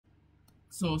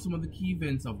So some of the key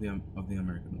events of the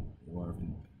American War of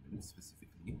Independence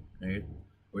specifically, right?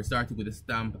 We're starting with the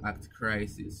Stamp Act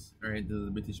crisis, right? The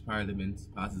British Parliament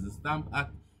passes the Stamp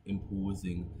Act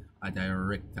imposing a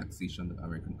direct taxation on the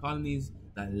American colonies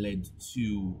that led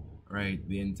to, right,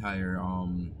 the entire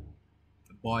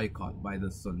boycott by the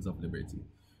Sons of Liberty,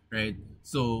 right?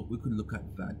 So we could look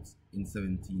at that in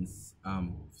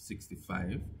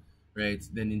 1765, right?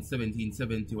 Then in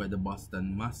 1770 we had the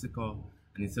Boston Massacre,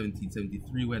 and in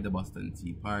 1773 we had the Boston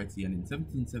Tea Party, and in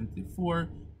 1774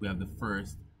 we have the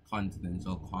First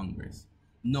Continental Congress.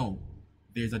 Now,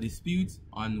 there's a dispute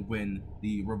on when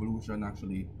the revolution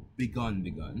actually begun,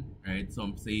 right?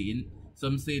 Some say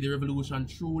the revolution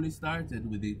truly started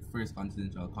with the First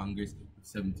Continental Congress in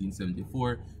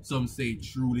 1774. Some say it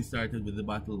truly started with the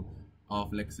Battle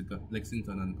of Lexington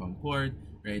and Concord,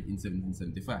 right, in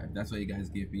 1775. That's why you guys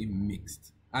gave me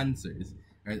mixed answers,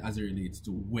 right, as it relates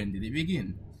to when did it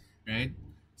begin, right?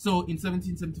 So in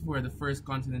 1774, the First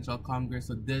Continental Congress,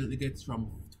 so delegates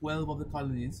from 12 of the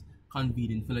colonies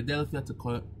convened in Philadelphia to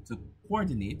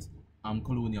coordinate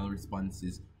colonial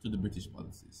responses to the British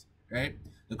policies, right?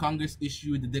 The Congress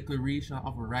issued the Declaration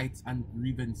of Rights and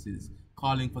Grievances,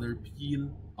 calling for the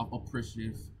repeal of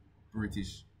oppressive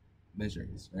British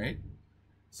measures, right?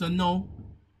 So now,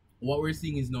 what we're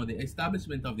seeing is now the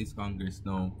establishment of this Congress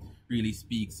now really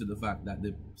speaks to the fact that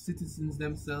the citizens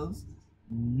themselves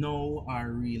now are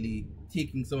really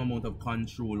taking some amount of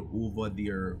control over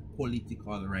their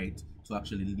political right to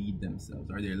actually lead themselves,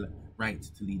 or their right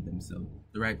to lead themselves,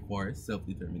 the right for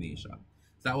self-determination.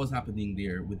 So that was happening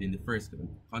there within the First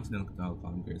Continental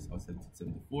Congress of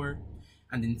 1774.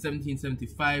 And in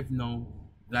 1775 now,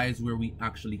 that is where we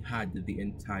actually had the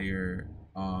entire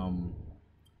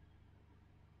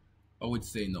I would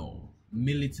say no,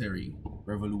 military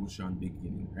revolution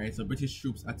beginning, right? So British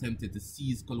troops attempted to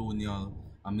seize colonial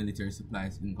and military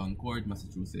supplies in Concord,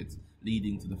 Massachusetts,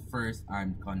 leading to the first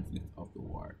armed conflict of the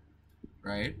war,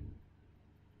 right?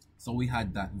 So we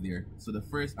had that there. So the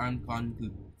first armed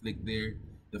conflict there,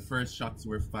 the first shots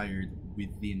were fired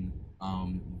within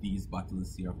these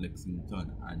battles here of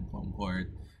Lexington and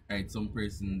Concord, right? Some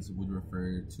persons would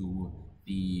refer to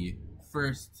the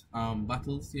first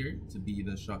battles here to be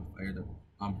the shot fired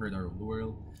heard around the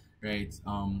world, right?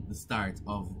 The start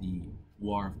of the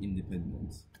War of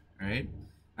Independence, right?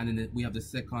 And then we have the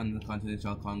Second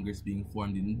Continental Congress being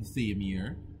formed in the same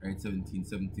year, right?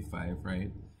 1775,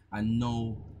 right? And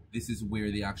now this is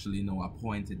where they actually now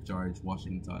appointed George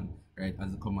Washington, right,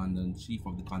 as the commander-in-chief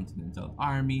of the Continental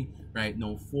Army, right,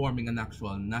 now forming an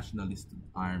actual nationalist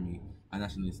army, a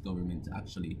nationalist government to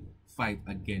actually fight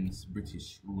against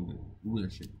British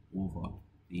rulership over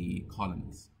the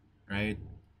colonies, right?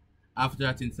 After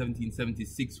that, in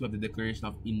 1776, we have the Declaration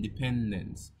of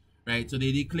Independence, right? So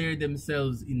they declared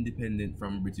themselves independent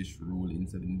from British rule in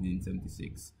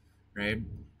 1776, right?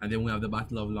 And then we have the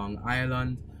Battle of Long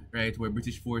Island, right, where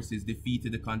British forces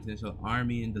defeated the Continental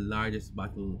Army in the largest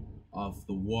battle of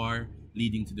the war,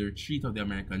 leading to the retreat of the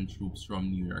American troops from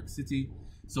New York City.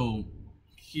 So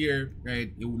here,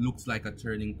 right, it looks like a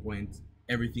turning point.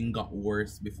 Everything got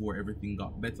worse before everything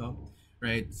got better,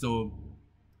 right? So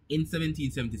in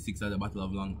 1776 at the Battle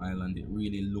of Long Island, it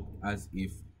really looked as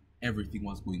if everything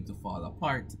was going to fall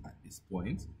apart at this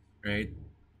point, right?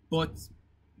 But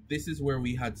this is where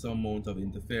we had some amount of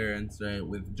interference, right,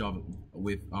 with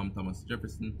Thomas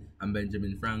Jefferson and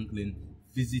Benjamin Franklin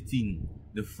visiting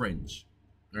the French,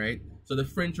 right? So the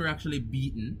French were actually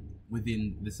beaten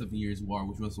within the 7 Years' War,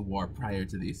 which was a war prior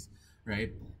to this,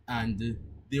 right? And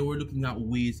they were looking at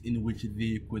ways in which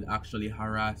they could actually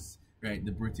harass, right,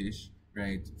 the British,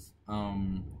 right,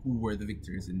 who were the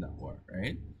victors in that war,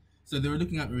 right? So they were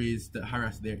looking at ways to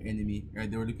harass their enemy, right?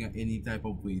 They were looking at any type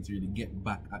of way to really get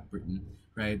back at Britain,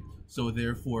 right? So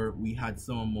therefore, we had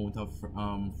some amount of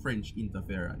French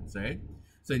interference, right?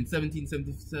 So in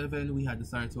 1777, we had the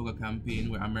Saratoga campaign,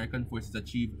 where American forces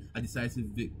achieved a decisive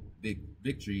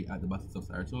victory at the Battle of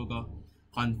Saratoga,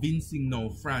 convincing now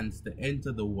France to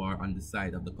enter the war on the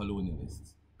side of the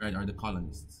colonialists, right? Or the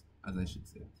colonists, as I should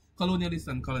say. Colonialists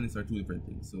and colonists are two different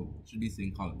things, so should be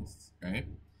saying colonists, right?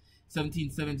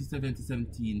 1777 to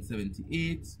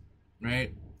 1778,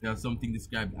 right? We have something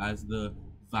described as the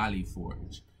Valley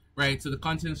Forge, right? So the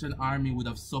Continental Army would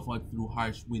have suffered through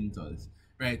harsh winters,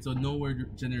 right? So now we're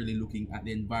generally looking at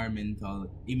the environmental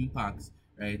impacts,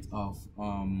 right, of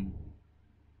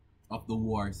the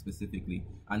war specifically,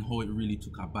 and how it really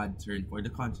took a bad turn for the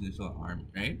Continental Army,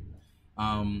 right?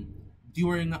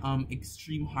 During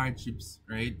extreme hardships,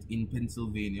 right, in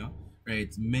Pennsylvania,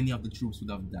 right, many of the troops would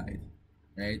have died,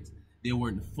 right? They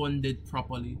weren't funded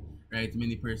properly, right?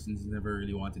 Many persons never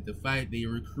really wanted to fight. They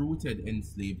recruited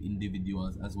enslaved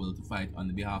individuals as well to fight on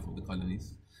the behalf of the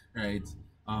colonists, right?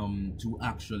 To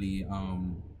actually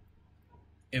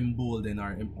embolden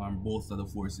or bolster the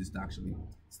forces to actually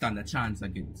stand a chance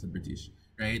against the British,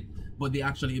 right? But they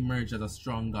actually emerged as a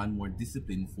stronger and more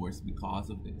disciplined force because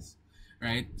of this,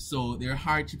 right? So their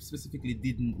hardship specifically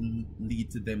didn't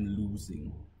lead to them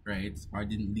losing, right? Or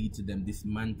didn't lead to them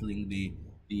dismantling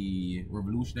the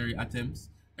revolutionary attempts,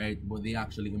 right? But they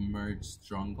actually emerged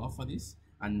stronger for this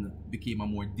and became a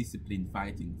more disciplined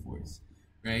fighting force,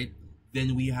 right?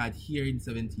 Then we had here in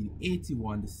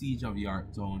 1781 the siege of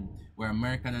Yorktown, where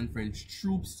American and French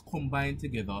troops combined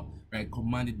together, right,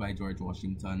 commanded by George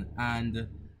Washington and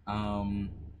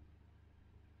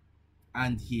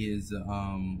his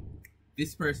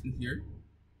this person here,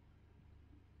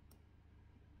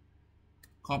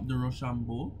 Comte de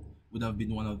Rochambeau, would have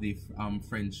been one of the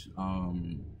French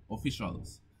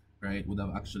officials, right? Would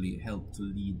have actually helped to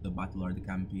lead the battle or the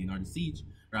campaign or the siege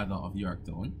rather of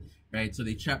Yorktown, right? So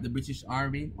they trapped the British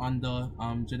Army under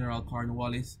General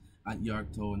Cornwallis at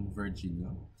Yorktown, Virginia,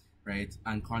 right?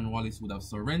 And Cornwallis would have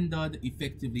surrendered,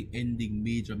 effectively ending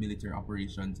major military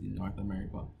operations in North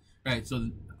America, right? So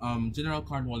General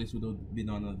Cornwallis would have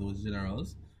been one of those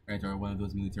generals, right, or one of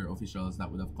those military officials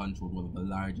that would have controlled one of the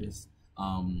largest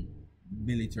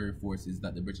military forces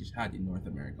that the British had in North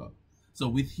America. So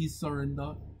with his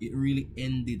surrender, it really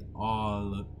ended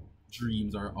all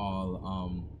dreams or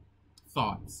all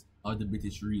thoughts of the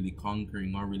British really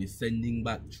conquering or really sending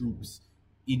back troops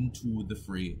into the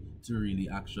fray to really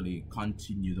actually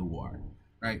continue the war,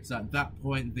 right? So at that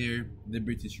point there, the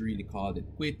British really called it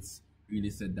quits,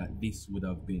 really said that this would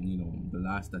have been, you know, the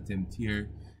last attempt here,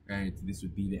 right? This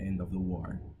would be the end of the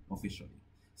war officially.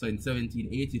 So in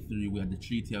 1783, we had the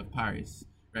Treaty of Paris,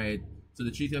 right? So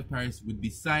the Treaty of Paris would be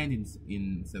signed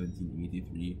in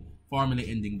 1783, formally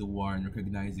ending the war and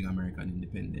recognizing American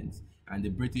independence. And the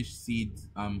British cedes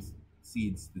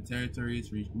the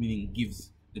territories, meaning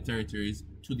gives the territories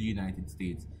to the United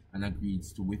States and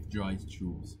agrees to withdraw its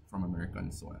troops from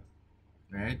American soil,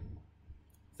 right?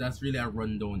 So that's really a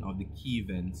rundown of the key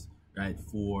events, right,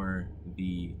 for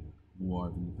the War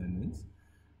of Independence,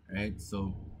 right?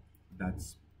 So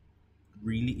that's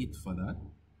really it for that.